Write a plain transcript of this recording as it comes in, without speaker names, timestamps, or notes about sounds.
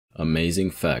Amazing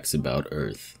facts about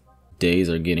Earth. Days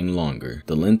are getting longer.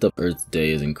 The length of Earth's day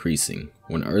is increasing.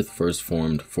 When Earth first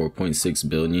formed 4.6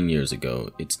 billion years ago,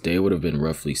 its day would have been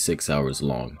roughly 6 hours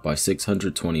long. By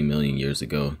 620 million years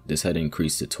ago, this had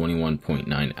increased to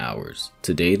 21.9 hours.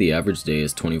 Today, the average day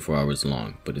is 24 hours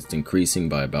long, but it's increasing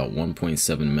by about 1.7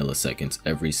 milliseconds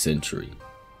every century.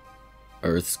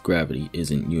 Earth's gravity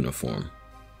isn't uniform.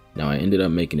 Now, I ended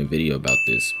up making a video about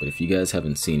this, but if you guys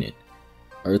haven't seen it,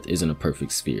 Earth isn't a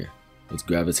perfect sphere. Its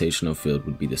gravitational field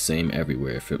would be the same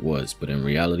everywhere if it was, but in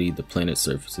reality, the planet's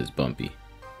surface is bumpy.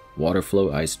 Water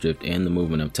flow, ice drift, and the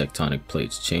movement of tectonic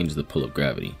plates change the pull of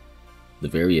gravity. The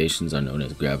variations are known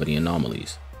as gravity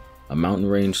anomalies. A mountain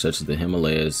range such as the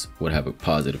Himalayas would have a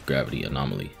positive gravity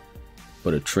anomaly,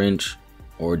 but a trench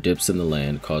or dips in the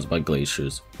land caused by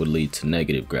glaciers would lead to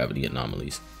negative gravity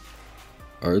anomalies.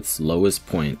 Earth's lowest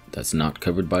point that's not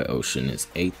covered by ocean is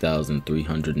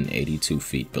 8,382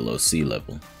 feet below sea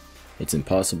level. It's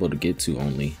impossible to get to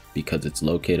only because it's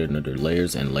located under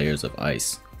layers and layers of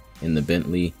ice in the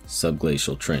Bentley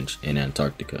subglacial trench in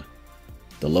Antarctica.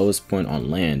 The lowest point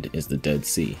on land is the Dead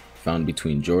Sea, found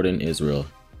between Jordan, Israel,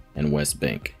 and West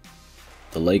Bank.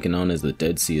 The lake known as the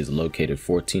Dead Sea is located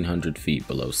 1,400 feet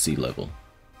below sea level.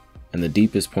 And the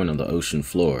deepest point on the ocean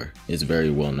floor is very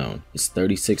well known. It's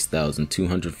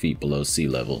 36,200 feet below sea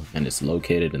level, and it's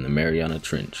located in the Mariana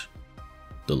Trench.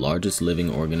 The largest living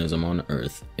organism on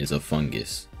Earth is a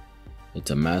fungus.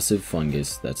 It's a massive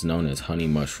fungus that's known as honey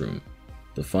mushroom.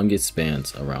 The fungus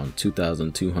spans around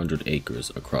 2,200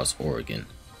 acres across Oregon.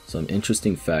 Some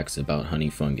interesting facts about honey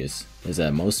fungus is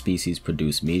that most species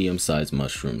produce medium-sized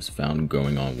mushrooms found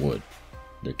growing on wood.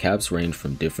 Their caps range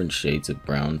from different shades of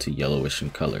brown to yellowish in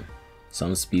color.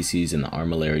 Some species in the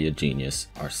Armillaria genus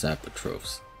are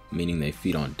saprotrophs, meaning they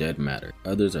feed on dead matter.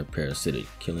 Others are parasitic,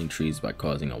 killing trees by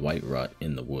causing a white rot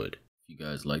in the wood. If you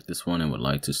guys like this one and would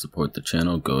like to support the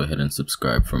channel, go ahead and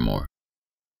subscribe for more.